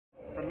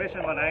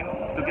mission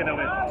together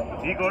with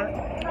Higor.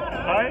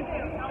 Hi.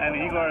 And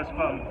Higor is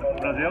from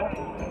Brazil.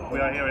 We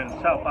are here in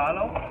São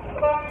Paulo.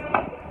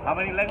 How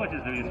many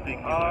languages do you speak?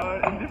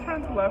 In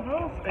different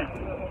levels, 8.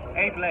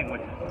 8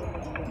 languages.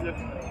 Yes.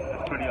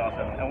 That's pretty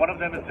awesome. And one of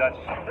them is Dutch.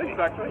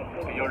 Exactly.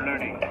 You're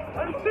learning.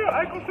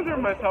 I consider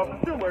myself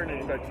still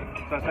learning Dutch.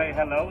 So say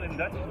hello in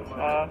Dutch.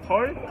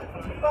 Hoi.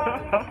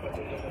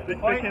 Ik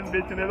spreek een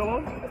beetje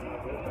Nederlands.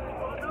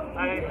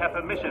 I have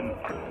a mission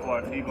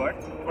for Higor.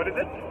 What is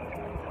it?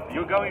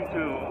 You're going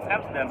to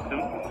Amsterdam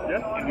soon.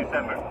 Yes. In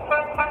December.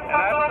 And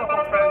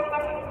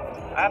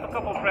I have a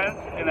couple friends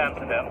in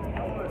Amsterdam.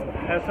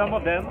 And some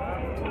of them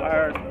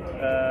are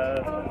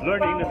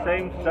learning the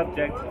same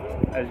subject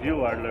as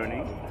you are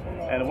learning.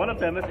 And one of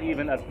them is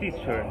even a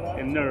teacher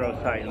in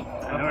neuroscience.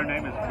 And her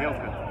name is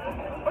Hilke.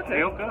 Okay.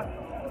 Hilke.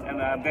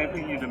 And I'm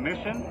giving you the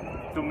mission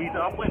to meet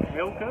up with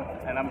Hilke.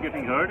 And I'm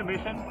giving her the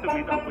mission to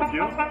meet up with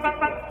you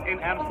in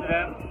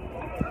Amsterdam.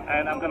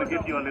 And I'm going to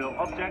give you a little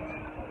object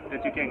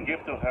that you can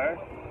give to her.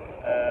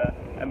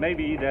 And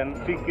maybe then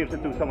she gives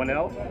it to someone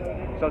else,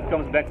 so it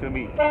comes back to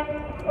me.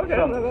 Okay.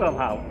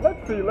 Somehow.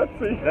 Let's see.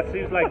 That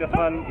seems like a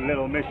fun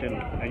little mission,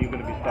 and you're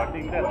going to be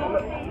starting that one.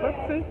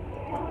 Let's see.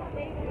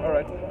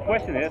 Alright.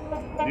 Question is,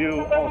 do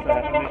you also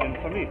have a mission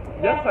for me?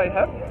 Yes, I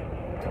have.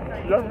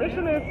 Your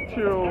mission is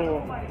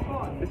to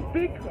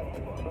speak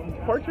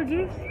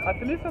Portuguese,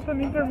 at least at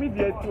an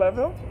intermediate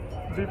level,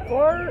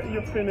 before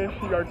you finish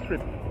your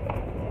trip.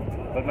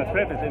 But my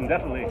trip is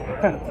indefinitely.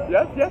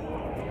 Yes.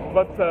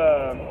 But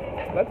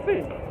let's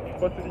see.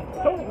 But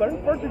so learn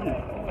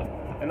Portuguese.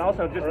 And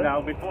also just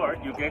now before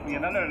you gave me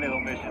another little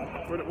mission.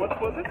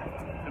 What was it?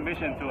 A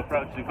mission to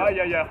approach the girl. Ah,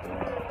 yeah.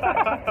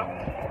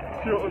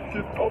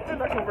 to open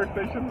a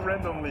conversation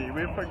randomly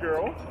with a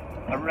girl.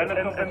 A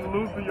random and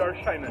lose your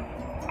shyness.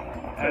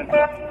 And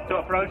to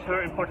approach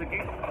her in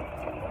Portuguese.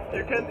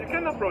 You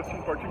can approach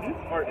in Portuguese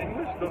or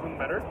English, doesn't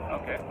matter.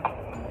 Okay.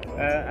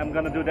 I'm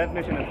gonna do that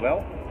mission as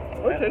well.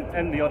 Okay.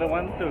 And the other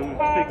one to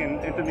speak in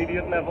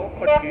intermediate level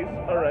Portuguese.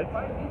 Alright.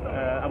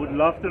 I would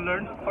love to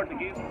learn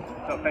Portuguese,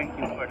 so thank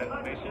you for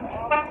that mission.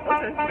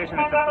 Okay. Mission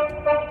accepted.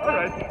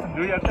 Alright.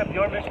 Do you accept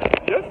your mission?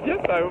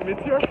 Yes, I will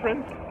meet your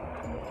friend.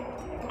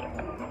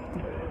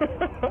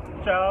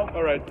 Ciao.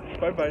 Alright,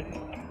 bye.